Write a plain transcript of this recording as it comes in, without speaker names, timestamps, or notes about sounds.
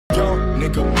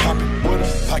nigga poppin' with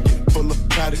a pocket full of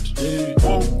cottage.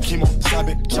 Whoa, chemo, stop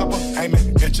it, chopper,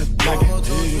 aiming at your noggin.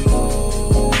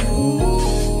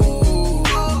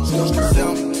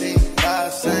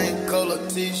 75, same color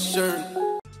t-shirt.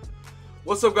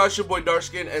 What's up, guys? Your boy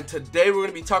Darkskin, and today we're going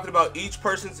to be talking about each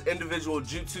person's individual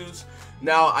jutsus.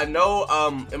 Now, I know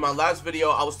in my last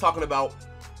video I was talking about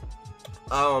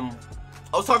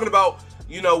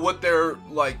you know, what their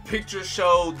like pictures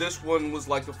showed. This one was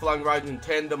like the Flying Raijin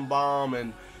Tandem Bomb,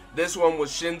 and this one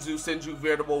was Senju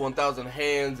Veritable 1000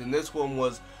 Hands, and this one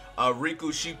was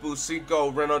Riku Shippu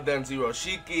Cinco Renodan Zero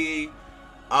Shiki.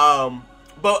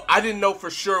 But I didn't know for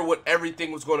sure what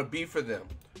everything was going to be for them,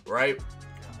 right?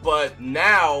 But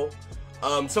now,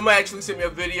 somebody actually sent me a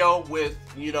video with,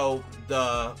 you know,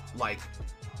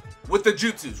 with the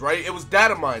jutsus, right? It was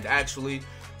data mined, actually.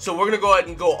 So we're going to go ahead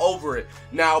and go over it.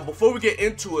 Now, before we get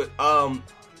into it,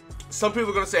 some people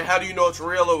are going to say, how do you know it's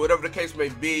real, or whatever the case may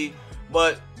be.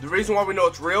 But the reason why we know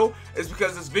it's real is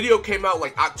because this video came out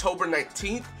like October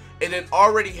 19th, and it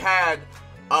already had,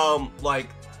 like,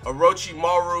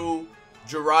 Orochimaru,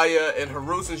 Jiraiya, and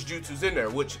Hiruzen's jutsus in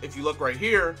there, which, if you look right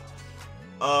here,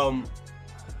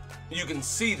 you can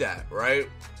see that, right?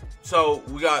 So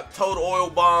we got Toad Oil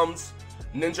Bombs,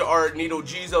 Ninja Art, Nito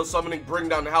Jizo, Summoning, Bring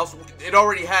Down the House. It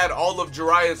already had all of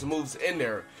Jiraiya's moves in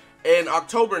there. And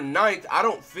October 9th, I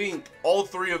don't think all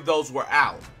three of those were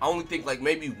out. I only think like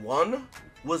maybe one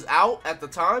was out at the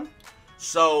time.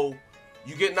 So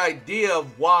you get an idea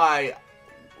of why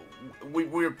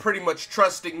we're pretty much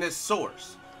trusting this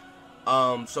source.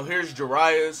 So here's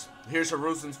Jiraiya's, here's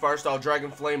Hiruzen's Fire Style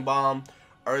Dragon Flame Bomb,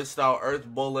 Earth Style Earth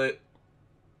Bullet,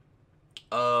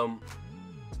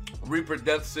 Reaper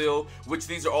Death Seal, which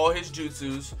these are all his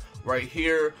jutsus right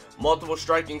here. Multiple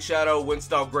Striking Shadow, Wind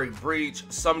Style Great Breach,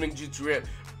 Summoning Jutsu.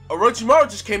 Orochimaru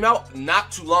just came out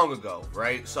not too long ago,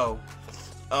 right? So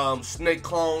Snake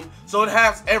Clone, so it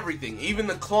has everything, even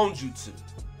the clone jutsu.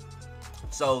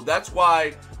 So that's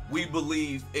why we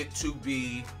believe it to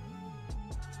be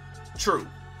true.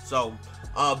 So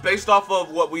based off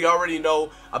of what we already know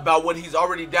about what he's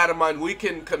already data mined, we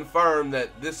can confirm that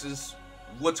this is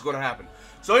what's going to happen.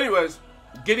 So anyways,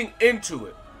 getting into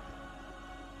it.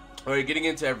 Alright, getting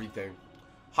into everything.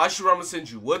 Hashirama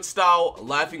Senju, Wood Style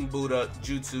Laughing Buddha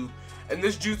Jutsu. In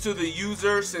this jutsu, the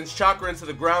user sends chakra into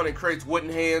the ground and creates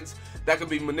wooden hands that can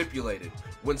be manipulated.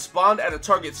 When spawned at a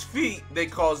target's feet, they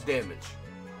cause damage.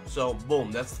 So,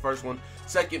 boom, that's the first one.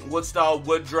 Second, Wood Style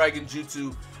Wood Dragon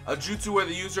Jutsu. A jutsu where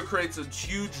the user creates a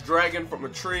huge dragon from a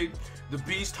tree. The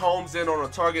beast homes in on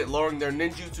a target, lowering their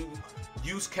ninjutsu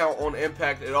use count on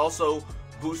impact. It also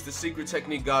boosts the secret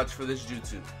technique gauge for this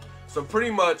jutsu. So pretty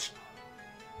much,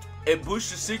 it boosts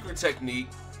the secret technique,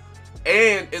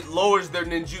 and it lowers their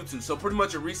ninjutsu. So pretty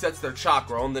much it resets their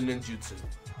chakra on the ninjutsu.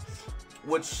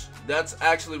 Which, that's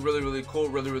actually really, really cool,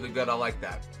 really, really good. I like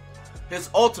that.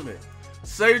 His ultimate.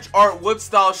 Sage Art Wood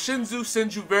Style Shinzu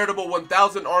Senju Veritable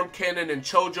 1000 Arm Cannon and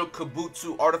Chojo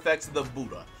Kabutsu Artifacts of the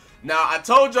Buddha. Now, I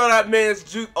told y'all that man's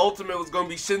ultimate was going to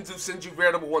be Shinzu Senju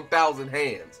Veritable 1000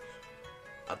 Hands.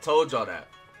 I told y'all that.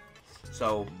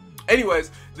 So,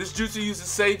 anyways, this jutsu uses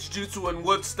Sage Jutsu and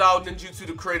Wood Style Ninjutsu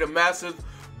to create a massive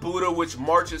Buddha which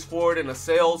marches forward and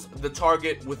assails the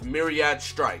target with myriad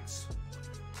strikes.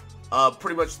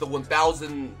 Pretty much the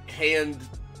 1000 hand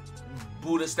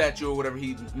Buddha statue or whatever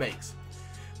he makes.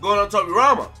 Going on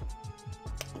Tobirama.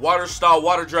 Water Style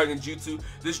Water Dragon Jutsu.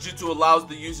 This jutsu allows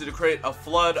the user to create a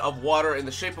flood of water in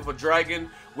the shape of a dragon,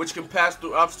 which can pass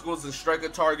through obstacles and strike a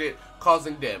target,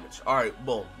 causing damage. Alright,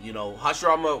 boom. You know,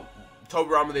 Hashirama,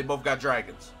 Tobirama, they both got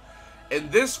dragons. In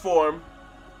this form,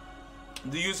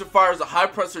 the user fires a high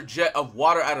pressure jet of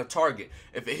water at a target.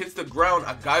 If it hits the ground,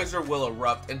 a geyser will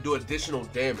erupt and do additional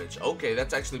damage. Okay,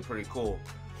 that's actually pretty cool.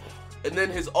 And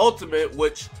then his ultimate,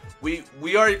 which we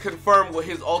already confirmed what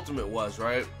his ultimate was,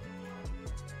 right?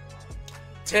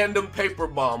 Tandem Paper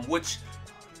Bomb, which,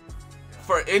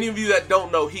 for any of you that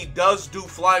don't know, he does do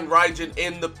Flying Raijin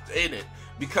in it,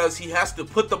 because he has to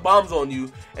put the bombs on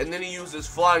you, and then he uses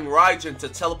Flying Raijin to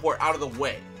teleport out of the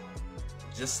way.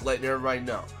 Just letting everybody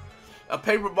know. A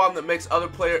paper bomb that makes other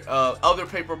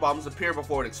paper bombs appear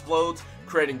before it explodes,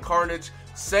 creating carnage.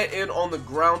 Set in on the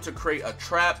ground to create a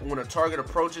trap. When a target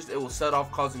approaches, it will set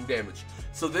off, causing damage.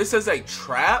 So this is a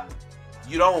trap.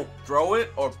 You don't throw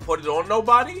it or put it on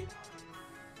nobody.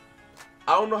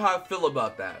 I don't know how I feel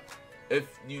about that.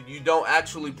 If you don't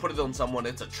actually put it on someone,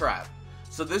 it's a trap.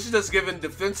 So this is just giving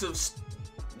defensive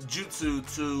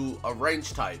jutsu to a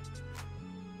range type,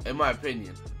 in my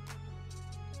opinion.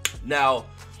 Now,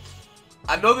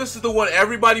 I know this is the one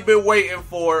everybody been waiting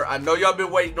for. I know y'all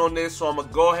been waiting on this, so I'm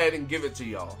gonna go ahead and give it to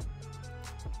y'all.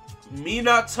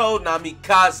 Minato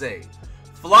Namikaze,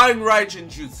 Flying Raijin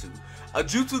Jutsu. A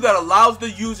jutsu that allows the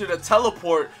user to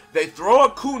teleport. They throw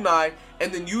a kunai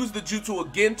and then use the jutsu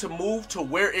again to move to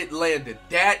where it landed.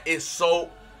 That is so...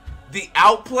 The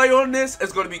outplay on this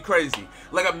is going to be crazy.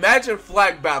 Like, imagine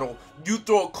flag battle. You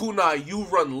throw a kunai, you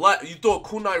run left. You throw a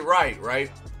kunai right?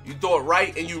 You throw it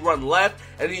right and you run left,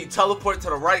 and then you teleport to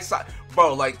the right side.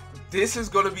 Bro, like, this is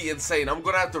going to be insane. I'm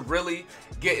going to have to really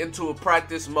get into a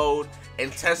practice mode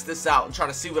and test this out and try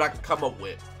to see what I can come up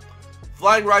with.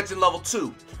 Flying Raijin level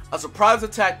 2. A surprise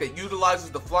attack that utilizes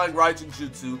the Flying Raijin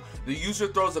Jutsu. The user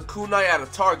throws a kunai at a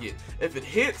target. If it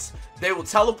hits, they will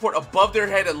teleport above their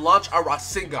head and launch a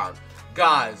Rasengan.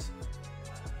 Guys,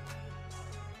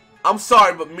 I'm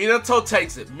sorry, but Minato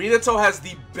takes it. Minato has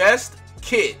the best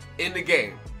kit in the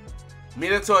game.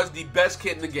 Minato has the best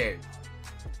kit in the game.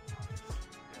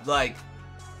 Like,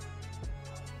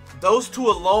 those two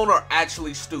alone are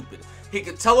actually stupid. He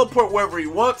can teleport wherever he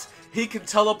wants. He can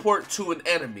teleport to an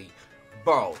enemy.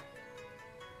 Bro.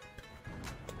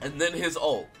 And then his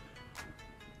ult.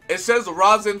 It says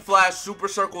Rasen Flash Super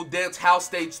Circle Dance House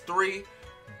Stage 3.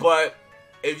 But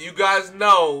if you guys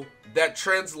know, that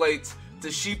translates to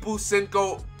Shippu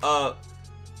Senko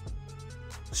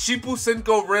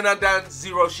Renadan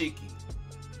Zero Shiki.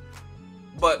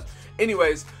 But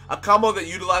anyways, a combo that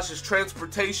utilizes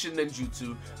transportation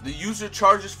ninjutsu. The user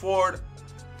charges forward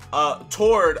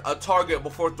toward a target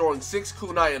before throwing 6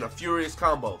 kunai in a furious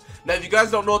combo. Now, if you guys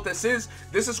don't know what this is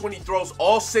when he throws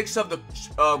all 6 of the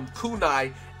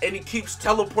kunai and he keeps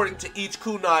teleporting to each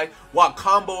kunai while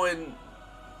comboing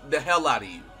the hell out of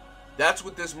you. That's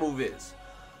what this move is.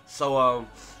 So,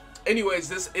 anyways,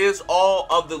 this is all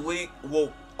of the leak.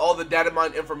 Well, all the data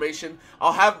mine information.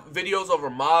 I'll have videos over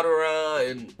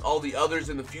Madara and all the others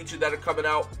in the future that are coming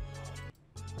out.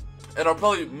 And I'll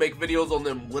probably make videos on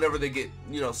them whenever they get,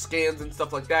 you know, scans and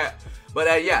stuff like that.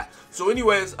 But, yeah. So,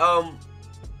 anyways,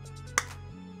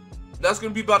 that's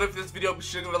going to be about it for this video. Be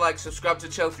sure to give it a like, subscribe to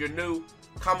the channel if you're new.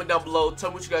 Comment down below. Tell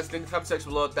me what you guys think in the comment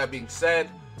section below. With that being said,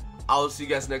 I'll see you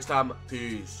guys next time.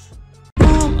 Peace.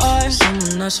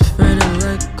 Someone that's afraid to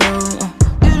let go.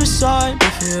 You decide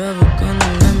if you're ever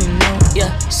gonna let me know.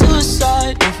 Yeah,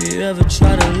 suicide if you ever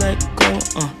try to let go.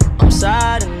 I'm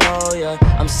sad, I know, yeah.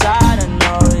 I'm sad, I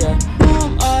know, yeah. Who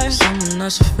am I? Someone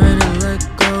that's afraid to let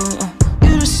go.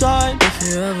 You decide if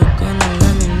you're ever gonna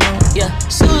let me know. Yeah,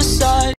 suicide.